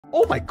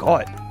Oh my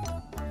god.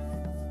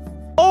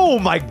 Oh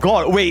my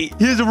god. Wait,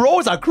 his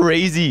rolls are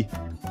crazy.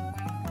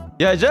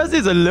 Yeah, just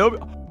is a little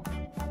bit.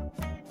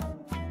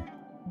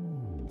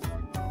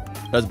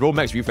 Does bro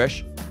max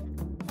refresh?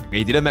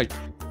 He didn't max.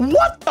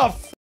 What the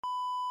f?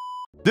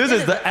 This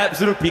is the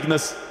absolute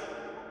peakness.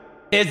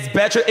 It's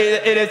better.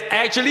 It is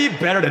actually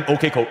better than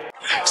OK Code.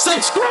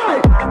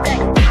 Subscribe!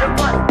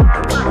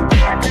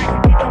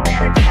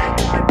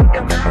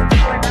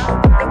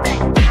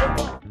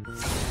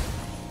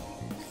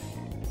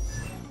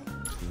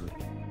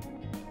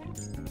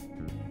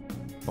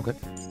 Okay.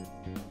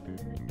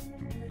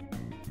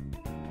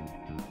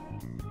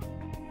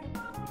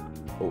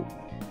 Oh.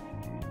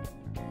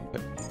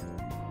 Okay.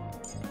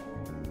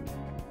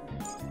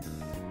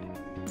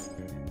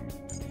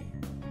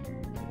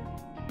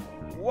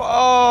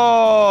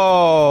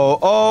 Whoa!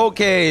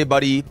 Okay,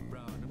 buddy.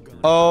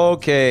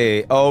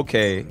 Okay,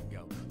 okay.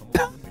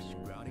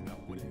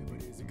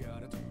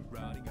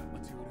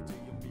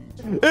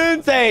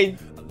 Insane!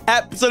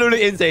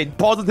 Absolutely insane.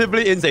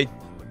 Positively insane.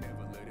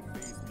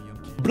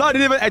 Blood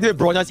didn't even activate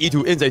Bronya's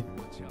E2. Insane.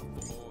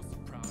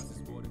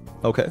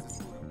 Okay.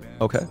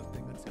 Okay.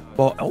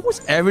 Well,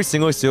 almost every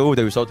single seal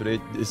that we saw today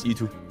is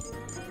E2.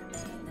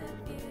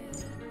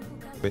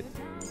 Wait.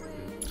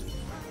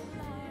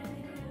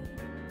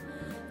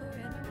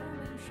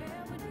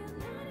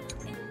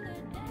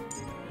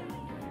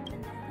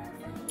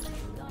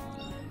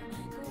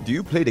 Do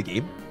you play the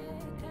game?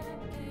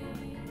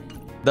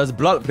 Does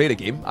Blood play the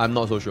game? I'm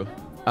not so sure.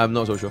 I'm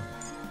not so sure.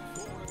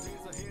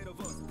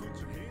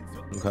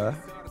 Okay.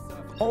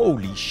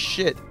 Holy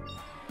shit.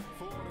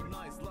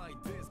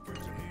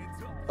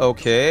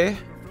 Okay.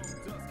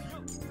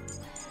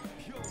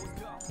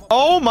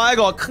 Oh my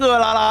god,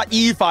 Kerala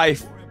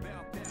E5.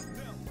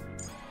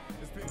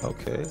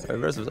 Okay.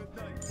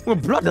 Well,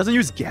 Blood doesn't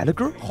use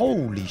Gallagher?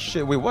 Holy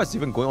shit. Wait, what's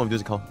even going on with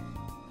this account?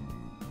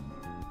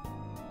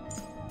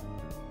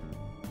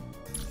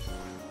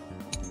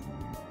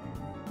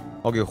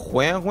 Okay,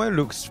 Huan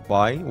looks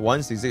fine.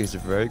 166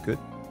 is very good.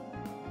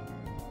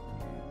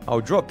 I'll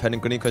drop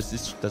Pentagon because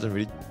this doesn't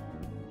really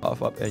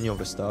buff up any of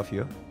the stuff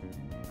here.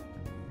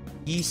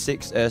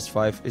 E6,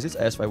 S5. Is this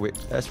S5? Wait,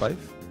 S5?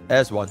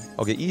 S1.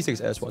 Okay,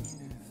 E6, S1.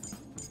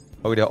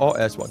 Okay, they're all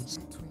S1s.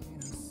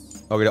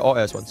 Okay, they're all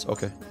S1s.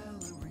 Okay.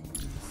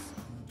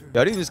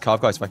 Yeah, I think this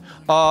Kafka is fine.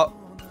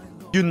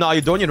 You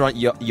don't need to run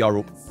ER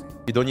rope.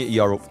 You don't need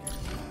ER rope.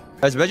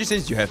 Especially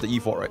since you have the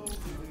E4, right?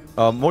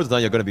 Most of the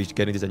time you're gonna be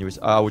getting this anyways.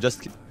 I will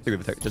just stick with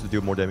attack just to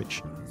deal more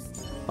damage.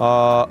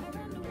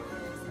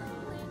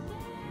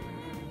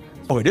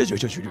 Okay, this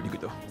is really good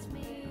though.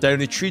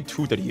 73,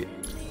 238.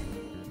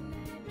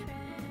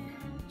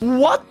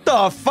 What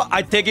the fuck?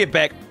 I take it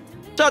back.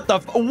 Shut the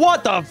f—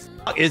 what the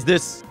fuck is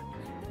this?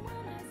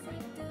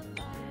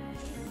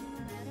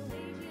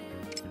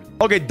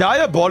 Okay,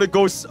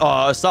 diabolical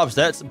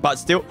subsets, but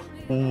still,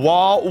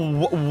 wow,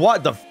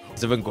 what the f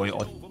is even going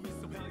on?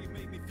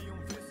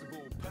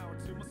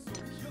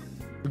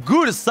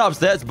 Good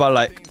subsets, but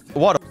like,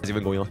 what is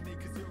even going on?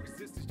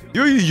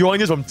 You join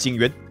this from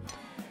Jingyuan?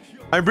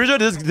 I'm pretty sure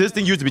this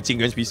thing used to be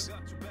Jingyuan's piece.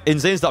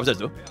 Insane subsets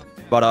though.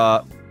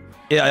 But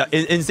yeah,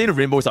 insane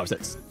rainbow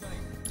subsets.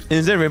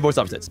 Insane rainbow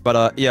subsets.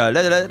 But yeah,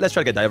 let's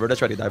try to get diver. Let's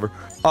try to get diver.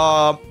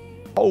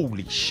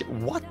 Holy shit!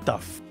 What the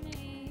f?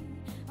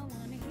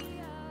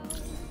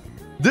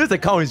 This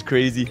account is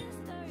crazy.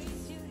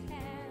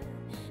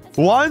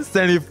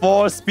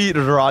 174 speed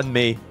run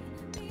May.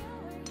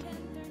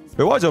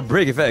 Wait, what's your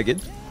break effect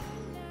again?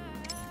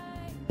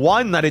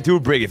 192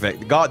 break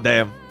effect. God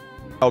damn.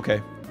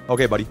 Okay.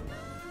 Okay, buddy.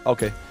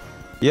 Okay.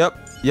 Yep.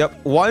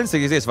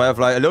 166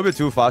 Firefly. A little bit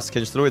too fast.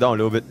 Can you slow it down a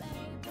little bit?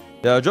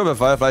 Yeah, drop your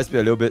Firefly speed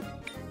a little bit.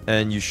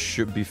 And you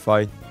should be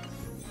fine.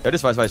 Yeah,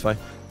 this Firefly is fine.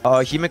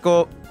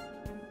 Himeko.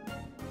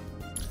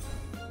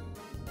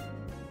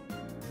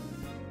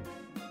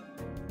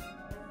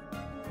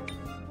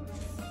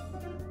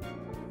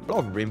 A lot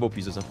of rainbow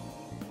pieces, huh?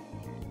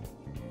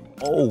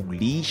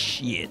 Holy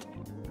shit.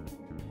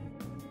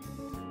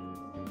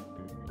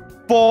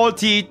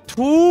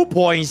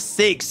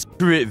 42.6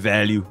 spirit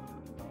value.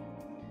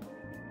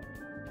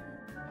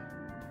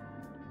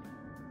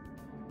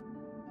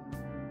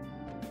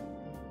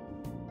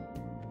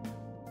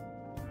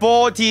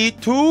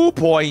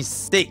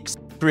 $42.6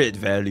 spirit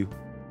value.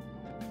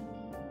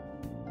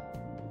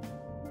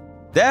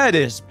 That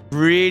is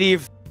pretty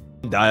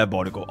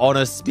diabolical. On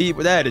a speed,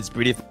 that is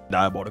pretty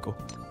diabolical.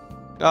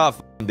 Ah,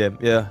 them.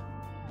 Yeah.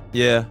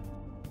 Yeah.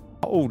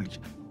 Holy.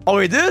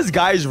 Okay, this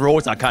guy's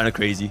rolls are kind of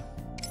crazy.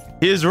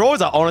 His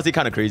rolls are honestly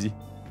kind of crazy.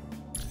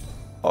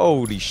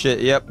 Holy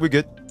shit. Yep, we're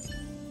good.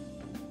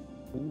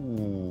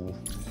 Ooh.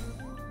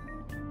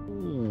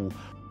 Ooh.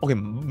 Okay,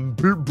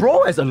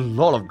 bro has a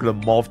lot of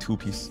Glamorph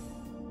 2-piece.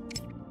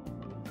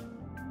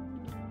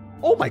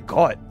 Oh my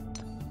god.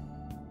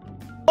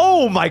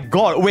 Oh my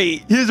god.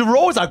 Wait, his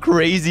rolls are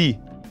crazy.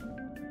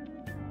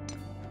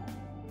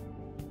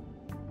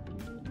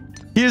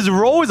 His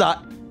rolls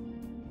are...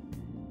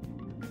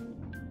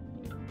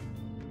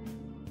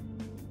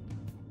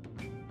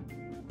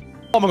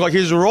 Oh my god,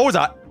 his rolls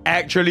are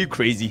actually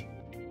crazy.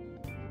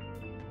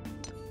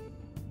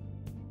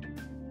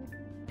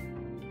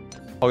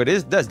 Okay,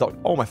 that's not.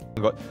 Oh my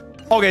god.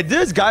 Okay,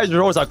 this guy's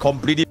rolls are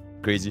completely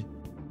crazy.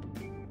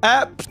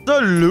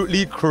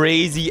 Absolutely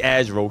crazy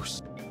ass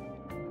rolls.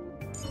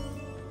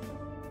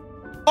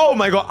 Oh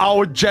my god,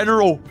 our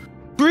general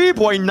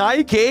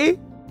 3.9k,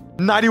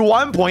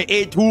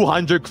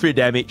 91.8200 crit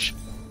damage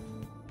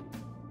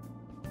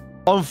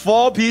on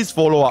 4-piece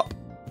follow-up.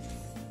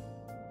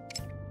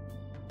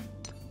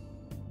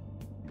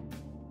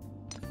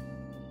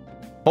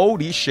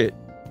 Holy shit.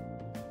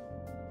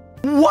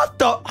 What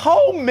the?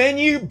 How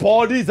many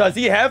bodies does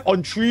he have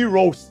on 3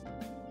 rows?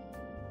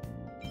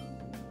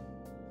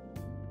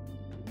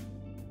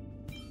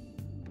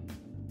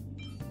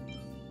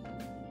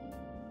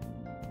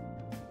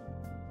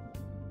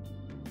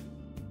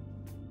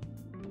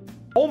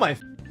 Oh my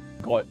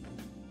god.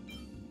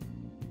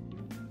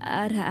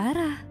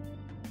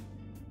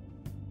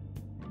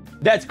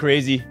 That's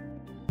crazy.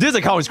 This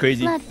account is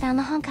crazy. Blood found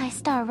the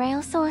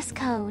honkaistarrail source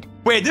code.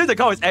 Wait, this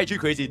account is actually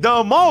crazy. The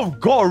amount of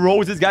god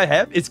rolls this guy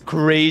have is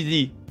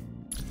crazy.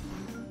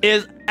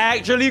 It's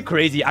actually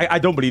crazy. I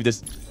don't believe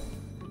this.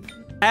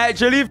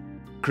 Actually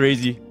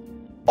crazy.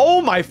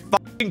 Oh my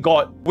fucking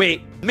god.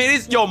 Wait,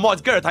 minutes, yo,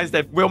 mods, get a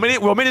timestamp. We'll make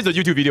this a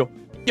YouTube video.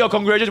 Yo,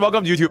 congratulations,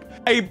 welcome to YouTube.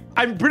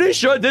 I'm pretty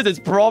sure this is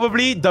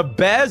probably the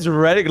best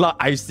relic luck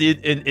I've seen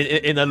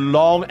in a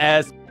long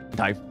ass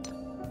time.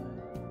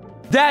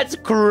 That's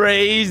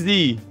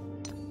crazy.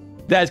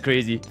 That's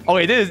crazy.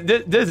 Okay,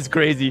 this is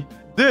crazy.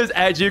 This is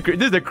actually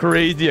this is a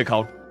crazy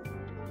account.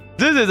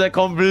 This is a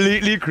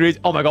completely crazy.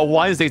 Oh my god,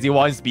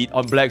 161 speed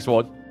on Black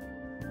Sword,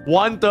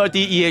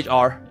 130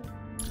 EHR.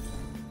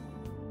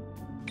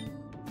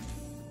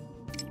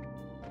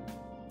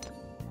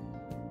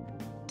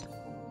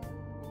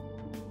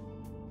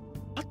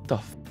 What the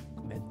f,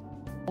 man?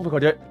 Oh my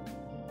god,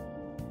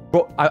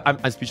 bro,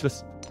 I'm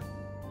speechless.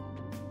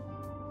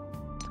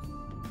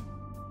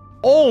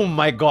 Oh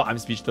my god, I'm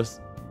speechless.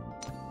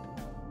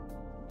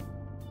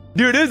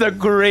 Dude, this is a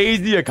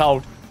crazy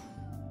account.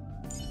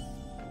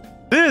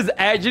 This is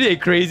actually a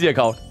crazy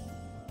account.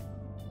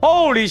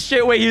 Holy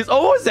shit, wait, he's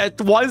almost at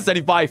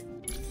 175.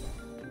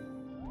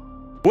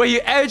 Wait,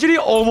 he actually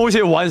almost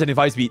hit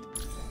 175 speed.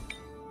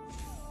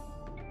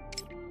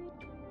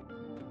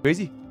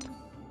 Crazy.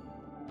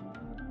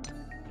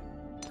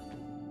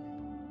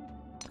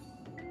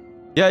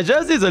 Yeah, it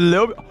just is a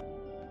little bit...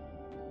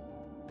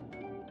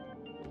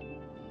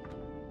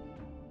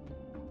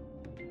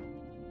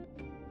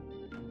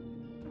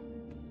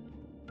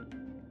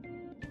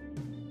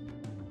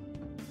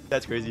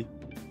 That's crazy.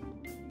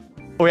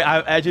 Oh, wait,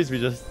 I'm actually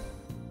speechless.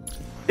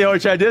 Yo,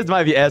 chat, this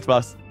might be S+.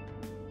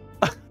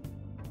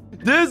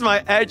 This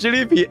might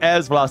actually be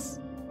S+.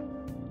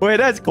 Wait,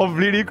 that's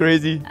completely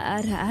crazy.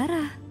 I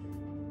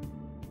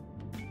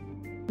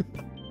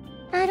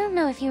don't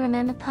know if you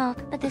remember,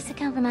 Pokke, but this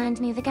account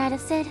reminds me of the guy that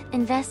said,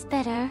 invest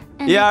better.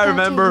 And yeah, I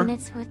remember.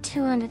 Units with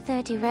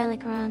 230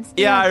 relic runs.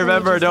 Yeah, I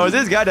remember. There was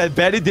this guy that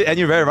barely did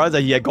any relic runs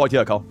and he had got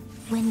your account.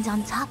 Wind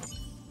on top.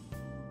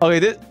 Okay,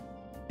 this...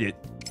 Shit.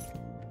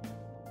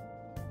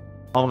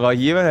 Oh my god,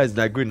 he even has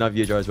that good enough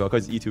VHR as well,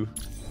 because it's E2.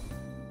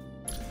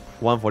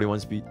 141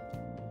 speed.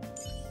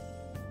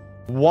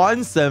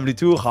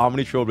 172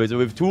 Harmony Trailblazer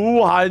with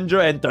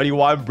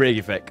 231 brake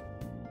effect.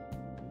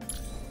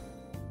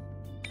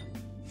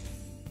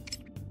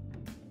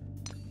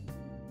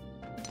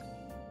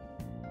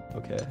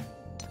 Okay.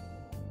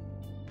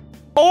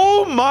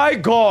 Oh my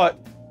god!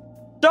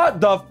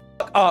 Shut the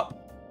fuck up!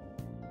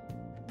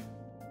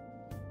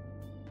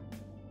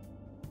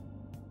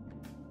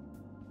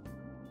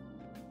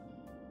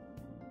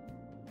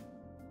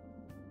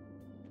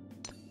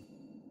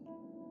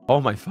 Oh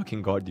my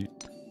fucking god, dude.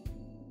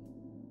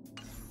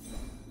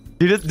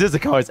 Dude, this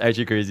account is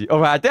actually crazy.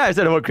 Oh, I think I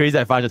said the word crazy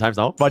like 500 times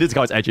now, but this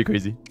account is actually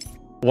crazy.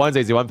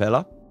 161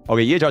 Pella.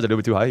 Okay, EHR is a little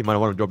bit too high. You might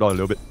want to drop down a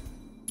little bit.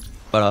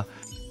 But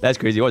that's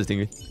crazy. What's this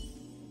thing?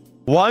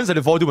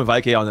 174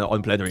 2.5k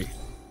on plenary.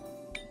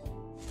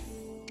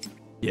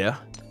 Yeah.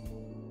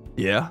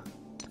 Yeah.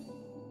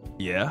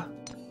 Yeah.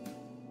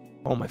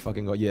 Oh my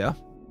fucking god, yeah.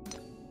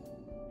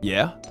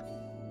 Yeah.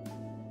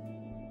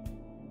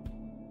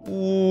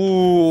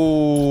 Ooh.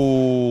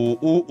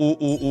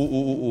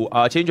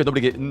 Change your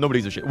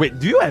nobody gives a shit. Wait,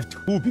 do you have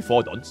 2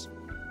 before dawns?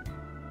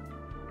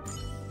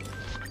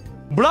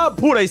 Blood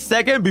put a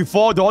second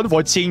before dawn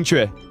for change.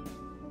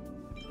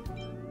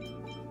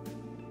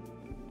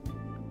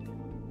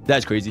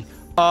 That's crazy.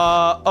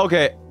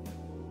 Okay.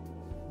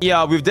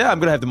 Yeah, with that, I'm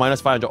gonna have the minus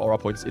 500 aura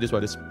points. It is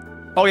what it is.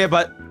 Oh yeah,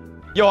 but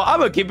yo, I'm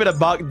gonna keep it a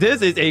buck.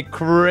 This is a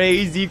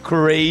crazy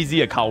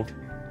account.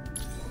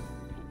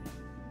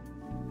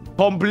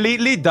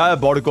 Completely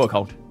diabolical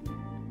account.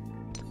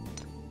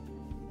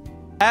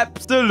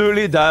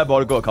 Absolutely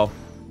diabolical account.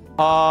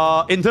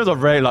 In terms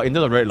of rare luck.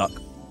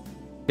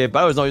 Okay,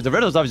 but it's not used. The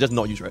rest of stuff is just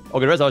not used, right? Okay,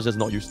 the rest of stuff is just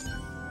not used.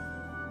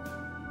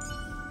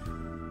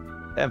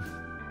 Damn.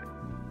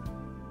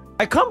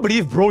 I can't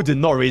believe bro did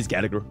not raise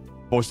Gallagher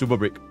for Super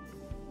Break.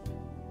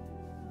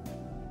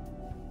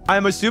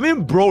 I'm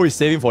assuming bro is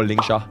saving for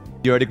Lingsha.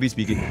 Theoretically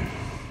speaking.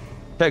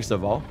 Check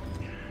Serval.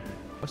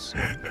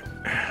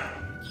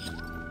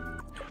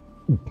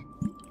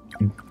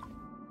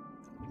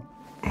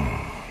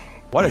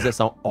 Why does that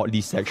sound oddly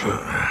sexual?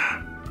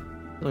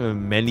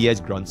 Manly ass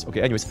grunts.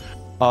 Okay, anyways.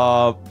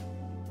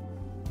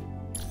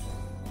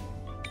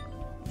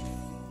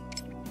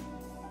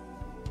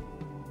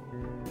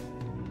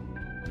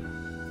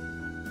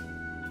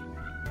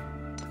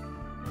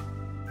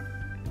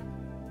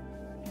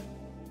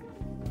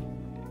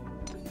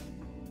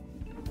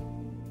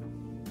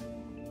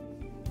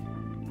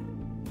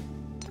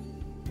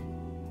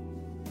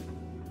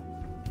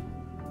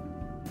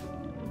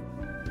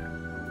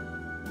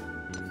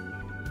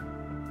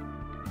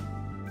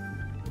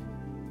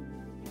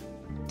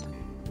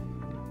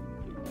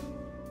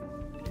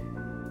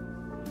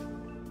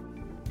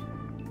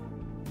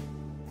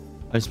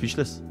 I'm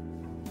speechless.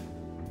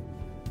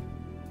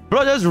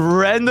 Bro just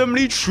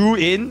randomly threw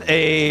in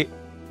an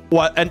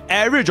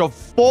average of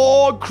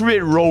 4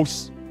 crit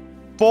rolls.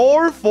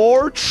 4,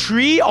 4,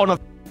 3 on a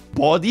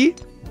body.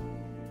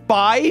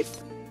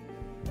 5.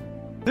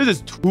 This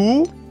is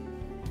 2,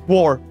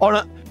 4.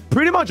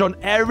 Pretty much on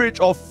average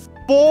of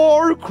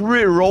 4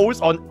 crit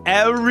rolls on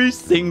every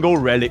single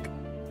relic.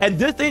 And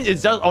this thing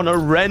is just on a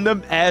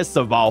random ass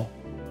Serval.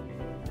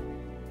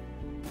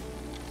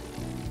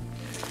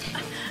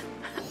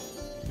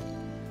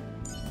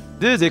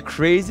 This is a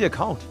crazy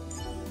account.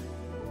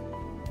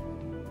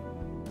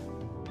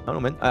 I don't know,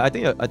 man. I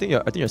think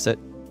you're set.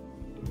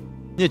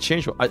 You need to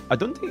change. I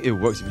don't think it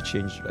works if you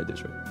change like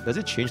this, right? Does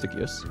it change the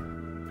gears?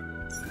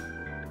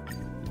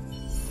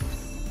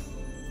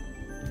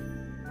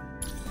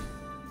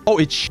 Oh,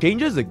 it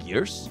changes the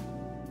gears?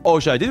 Oh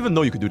shit, I didn't even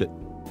know you could do that.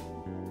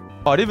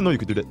 Oh, I didn't even know you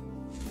could do that.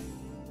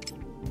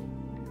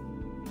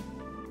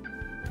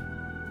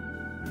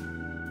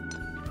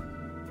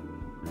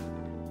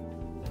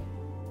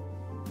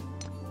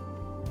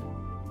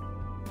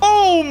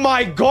 Oh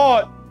my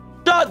god!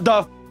 Shut the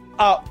f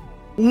up!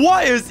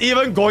 What is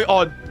even going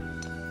on?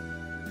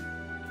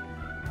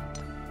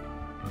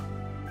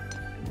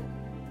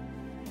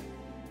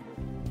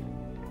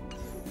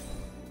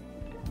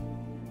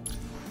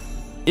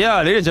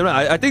 Yeah, ladies and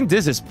gentlemen, I think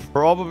this is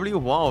probably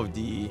one of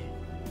the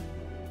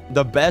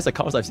best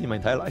accounts I've seen in my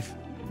entire life.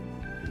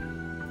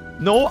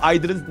 No, I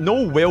didn't.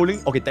 No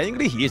wailing. Okay,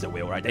 technically he is a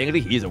whale, right?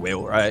 Technically he is a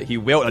whale, right? He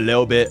wailed a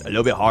little bit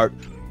hard.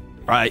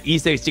 Right,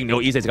 E6 Jing Liu,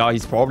 E6 guy,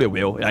 he's probably a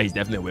whale. Yeah, he's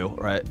definitely a whale,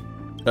 right?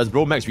 Does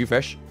bro max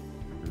refresh?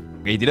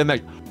 Okay, he didn't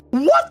max.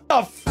 What the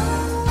f?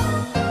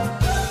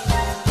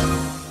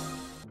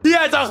 He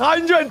has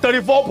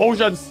 134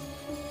 potions.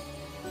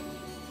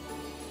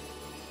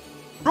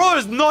 Bro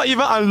has not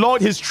even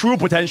unlocked his true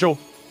potential.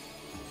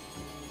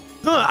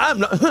 No, I'm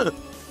not.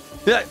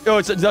 Yeah, yo,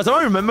 does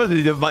someone remember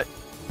my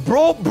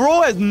bro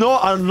has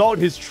not unlocked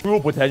his true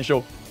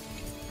potential.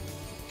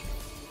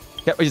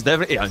 Yeah, it's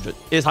definitely 800.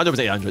 It's 100%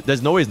 800.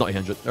 There's no way it's not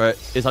 800. Alright,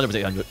 it's 100%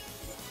 800.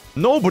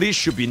 Nobody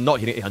should be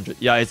not hitting 800.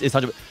 Yeah, it's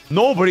 100.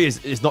 Nobody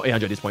is not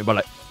 800 at this point, but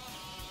like,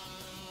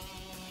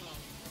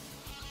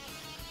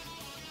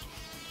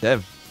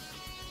 damn.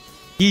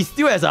 He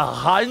still has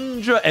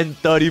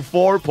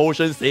 134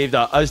 potions saved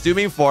up,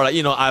 assuming for like,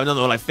 you know, I don't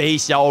know, like Fei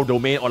Xiao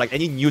domain or like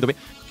any new domain.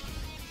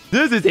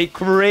 This is a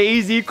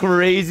crazy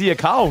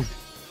account.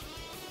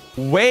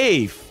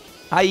 Wave.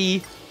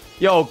 Hi.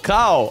 Yo,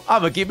 Cow.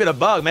 I'ma keep it a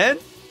bug, man.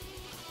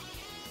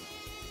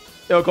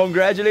 Yo,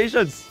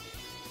 congratulations.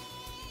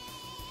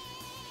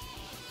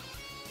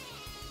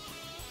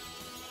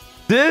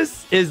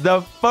 This is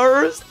the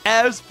first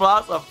S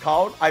plus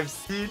account I've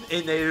seen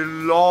in a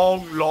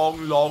long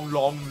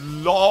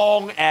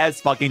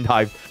ass fucking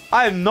time.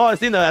 I have not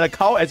seen an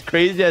account as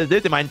crazy as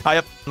this in my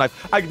entire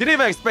life. I didn't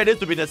even expect this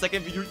to be the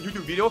second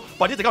YouTube video,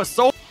 but this account is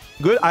so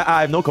good.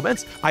 I have no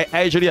comments. I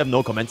actually have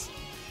no comments.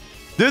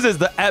 This is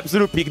the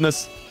absolute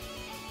peakness.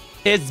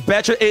 It's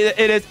better. It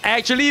is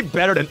actually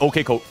better than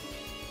OK Code.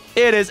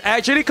 It is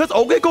actually, because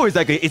OK Code is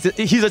like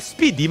he's a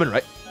speed demon,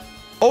 right?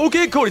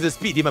 OK Code is a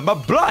speed demon,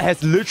 but Blood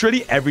has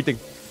literally everything.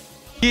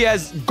 He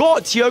has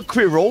God tier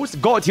crit rolls,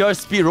 God tier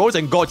speed rolls,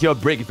 and God tier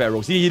break effect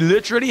rolls. He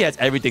literally has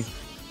everything.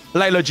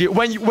 Like legit,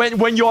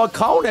 when your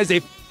account has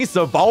a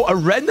Serval, a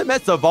random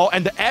ass Serval,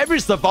 and the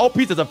average Serval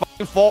piece is a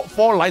fucking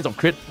four lines of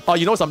crit,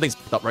 you know something's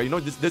fucked up, right? You know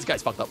this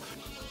guy's fucked up.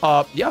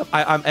 Yeah,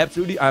 I'm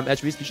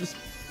actually speechless.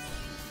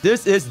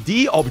 This is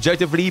the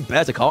objectively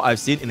best account I've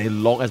seen in a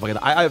long ass fucking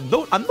time.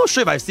 I'm not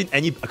sure if I've seen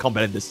any account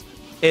better than this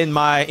in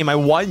my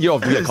 1 year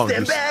of doing account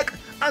reviews. Stand back!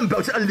 I'm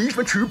about to unleash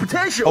my true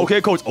potential. Okay,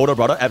 coach, older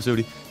brother,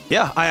 absolutely.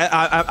 Yeah,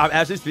 I'm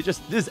absolutely speechless.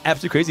 This is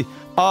absolutely crazy.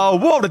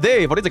 Word of the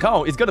day for this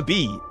account is gonna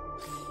be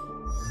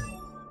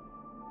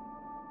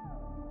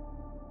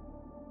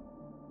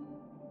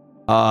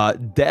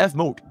death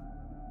mode.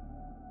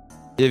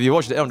 If you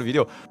watch the end of the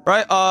video,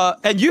 right?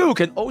 And you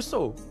can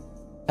also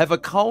have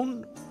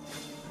account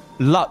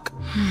luck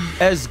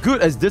as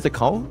good as this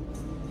account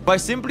by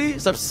simply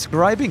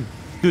subscribing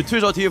to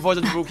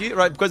twitch.tv/MrPokke,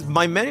 right? Because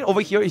my man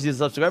over here is a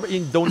subscriber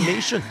in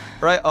donation,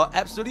 right?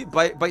 Absolutely,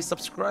 by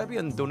subscribing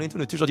and donating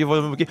to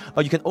twitch.tv/MrPokke,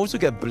 you can also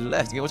get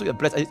blessed. You can also get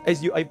blessed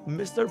as you,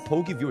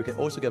 MrPokke viewer, can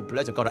also get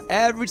blessed account.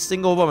 Every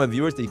single one of my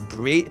viewers, they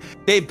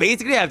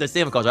basically have the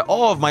same account, right?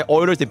 All of my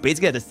orders, they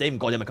basically have the same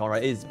goddamn account,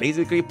 right? It's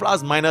basically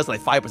plus minus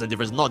like 5%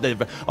 difference, not that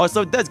different.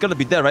 So that's gonna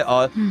be there,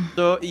 right?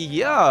 So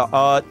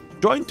yeah,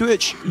 join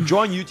Twitch,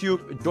 join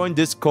YouTube, join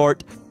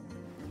Discord.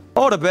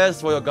 All the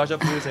best for your gacha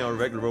pools and your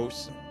regular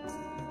rolls.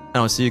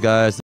 And I'll see you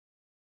guys.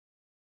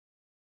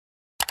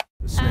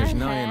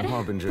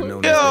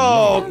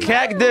 Yo,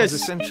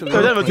 Cactus!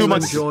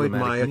 Enjoyed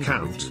my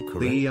account.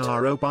 The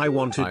ERO I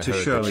wanted to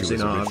show is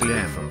in our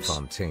DMs.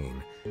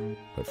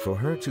 But for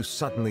her to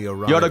suddenly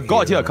arrive You're the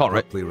god here, account,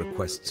 right?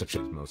 request such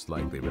as most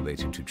likely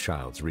related to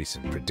Child's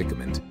recent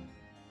predicament.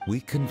 We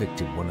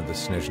convicted one of the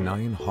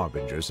Snezhnayan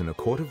harbingers in a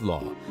court of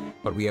law,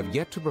 but we have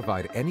yet to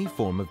provide any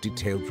form of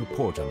detailed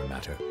report on the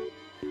matter.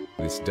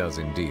 This does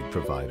indeed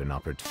provide an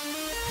opportunity.